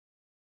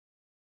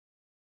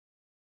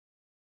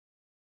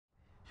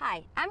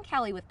Hi, I'm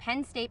Kelly with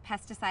Penn State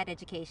Pesticide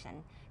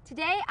Education.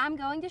 Today I'm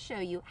going to show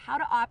you how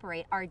to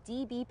operate our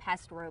DB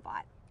Pest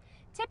robot.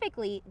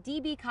 Typically,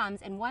 DB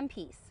comes in one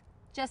piece,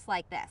 just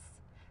like this.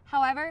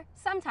 However,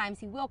 sometimes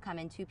he will come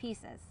in two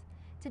pieces.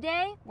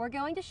 Today, we're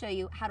going to show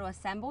you how to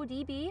assemble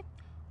DB,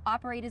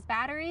 operate his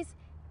batteries,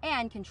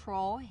 and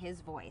control his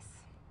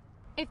voice.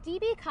 If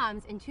DB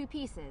comes in two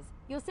pieces,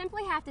 you'll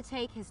simply have to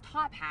take his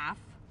top half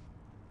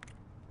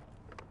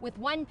with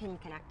one pin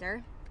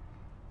connector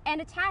and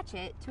attach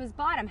it to his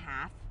bottom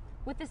half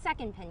with the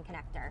second pin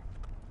connector.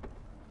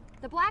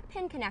 The black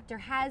pin connector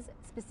has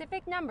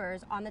specific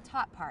numbers on the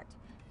top part.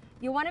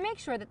 You'll want to make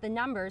sure that the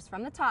numbers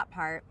from the top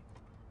part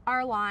are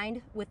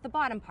aligned with the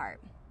bottom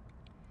part.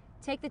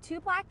 Take the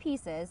two black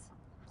pieces,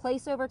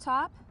 place over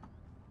top,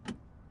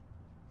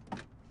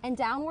 and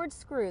downward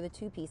screw the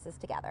two pieces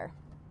together.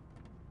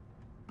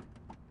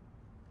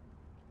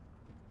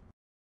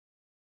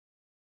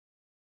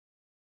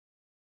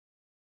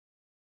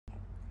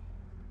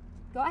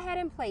 Go ahead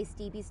and place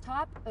DB's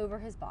top over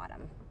his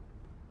bottom.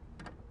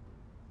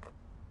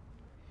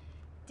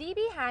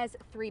 DB has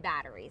 3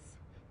 batteries.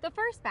 The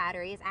first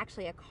battery is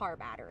actually a car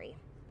battery.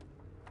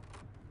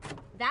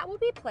 That will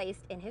be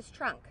placed in his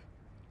trunk.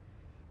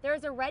 There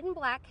is a red and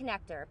black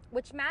connector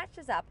which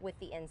matches up with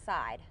the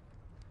inside.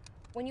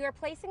 When you are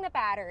placing the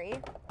battery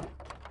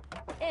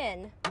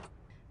in,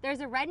 there's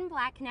a red and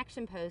black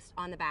connection post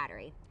on the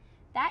battery.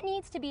 That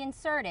needs to be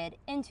inserted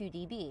into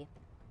DB,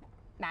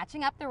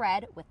 matching up the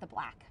red with the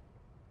black.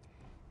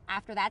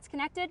 After that's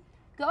connected,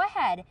 go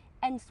ahead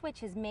and switch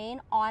his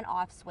main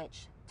on-off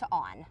switch to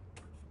on.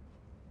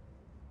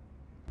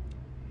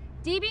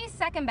 DB's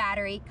second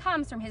battery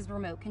comes from his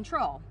remote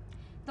control.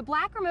 The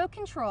black remote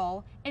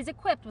control is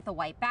equipped with a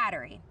white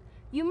battery.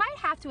 You might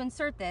have to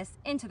insert this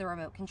into the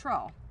remote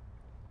control.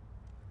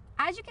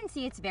 As you can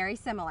see, it's very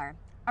similar.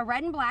 A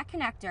red and black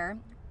connector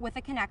with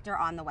a connector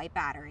on the white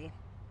battery.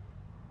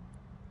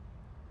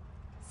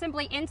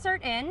 Simply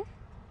insert in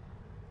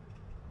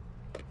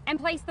and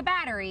place the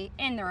battery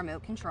in the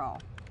remote control.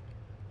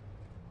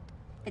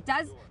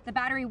 The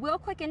battery will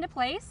click into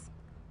place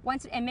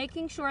and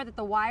making sure that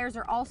the wires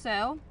are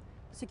also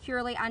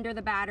securely under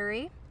the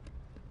battery.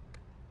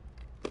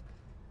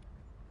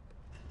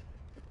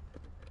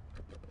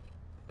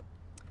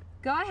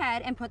 Go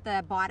ahead and put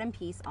the bottom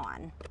piece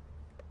on.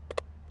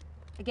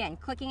 Again,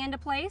 clicking into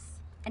place,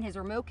 and his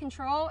remote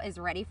control is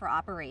ready for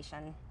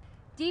operation.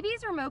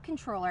 DB's remote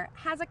controller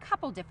has a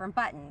couple different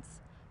buttons.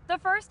 The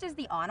first is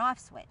the on-off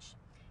switch.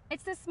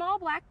 It's the small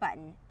black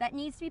button that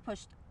needs to be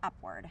pushed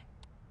upward.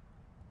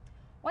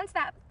 Once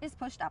that is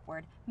pushed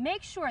upward,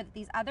 make sure that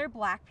these other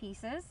black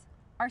pieces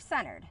are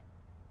centered.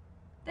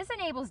 This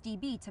enables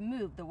DB to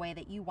move the way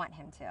that you want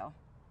him to.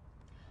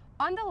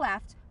 On the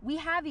left, we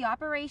have the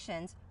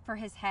operations for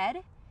his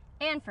head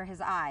and for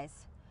his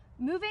eyes.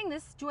 Moving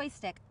this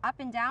joystick up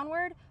and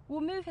downward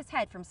will move his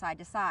head from side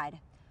to side.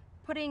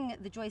 Putting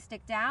the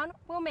joystick down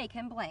will make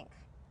him blink.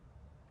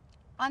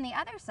 On the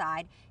other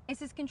side is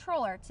his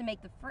controller to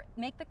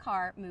make the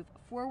car move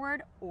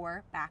forward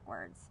or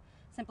backwards.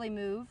 Simply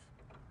move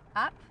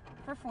up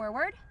for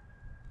forward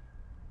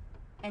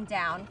and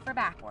down for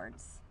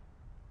backwards.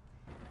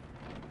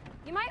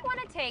 You might want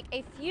to take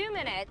a few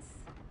minutes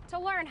to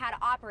learn how to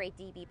operate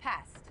DB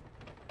Pest.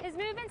 His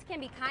movements can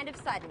be kind of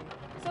sudden,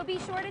 so be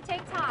sure to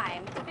take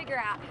time to figure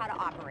out how to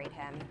operate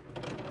him.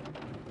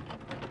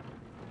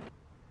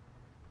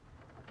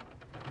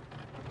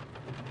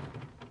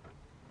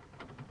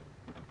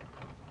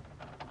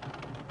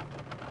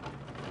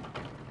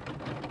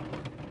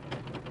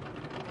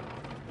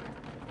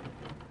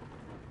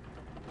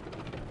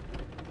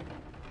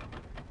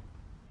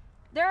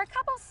 There are a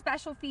couple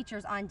special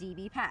features on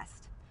DB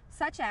Pest,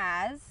 such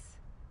as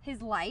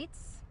his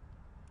lights,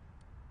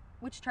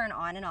 which turn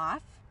on and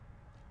off,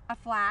 a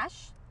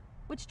flash,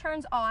 which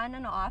turns on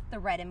and off the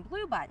red and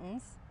blue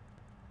buttons,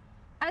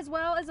 as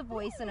well as a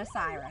voice and a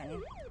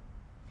siren.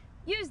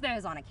 Use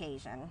those on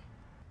occasion.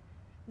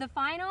 The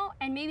final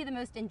and maybe the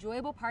most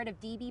enjoyable part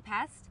of DB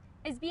Pest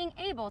is being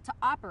able to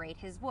operate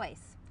his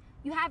voice.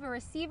 You have a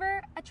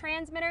receiver, a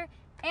transmitter,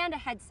 and a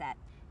headset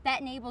that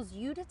enables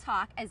you to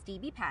talk as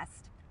DB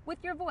Pest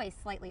with your voice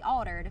slightly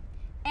altered,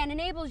 and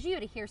enables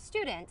you to hear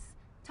students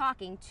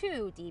talking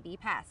to DB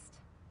Pest.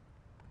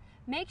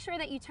 Make sure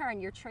that you turn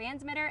your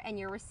transmitter and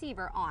your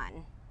receiver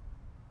on.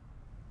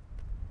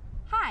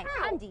 Hi,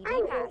 I'm DB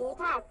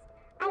Pest.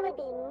 I would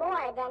be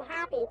more than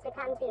happy to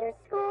come to your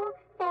school,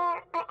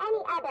 fair, or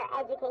any other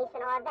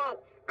educational event.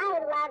 I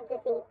would love to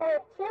see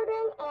both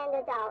children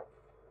and adults.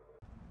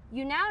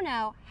 You now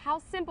know how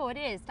simple it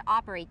is to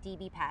operate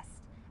DB Pest.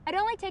 It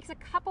only takes a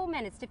couple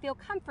minutes to feel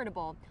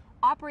comfortable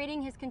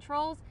operating his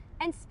controls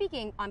and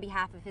speaking on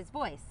behalf of his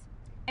voice.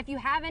 If you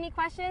have any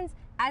questions,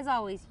 as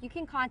always, you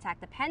can contact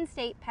the Penn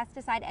State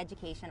Pesticide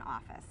Education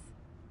Office.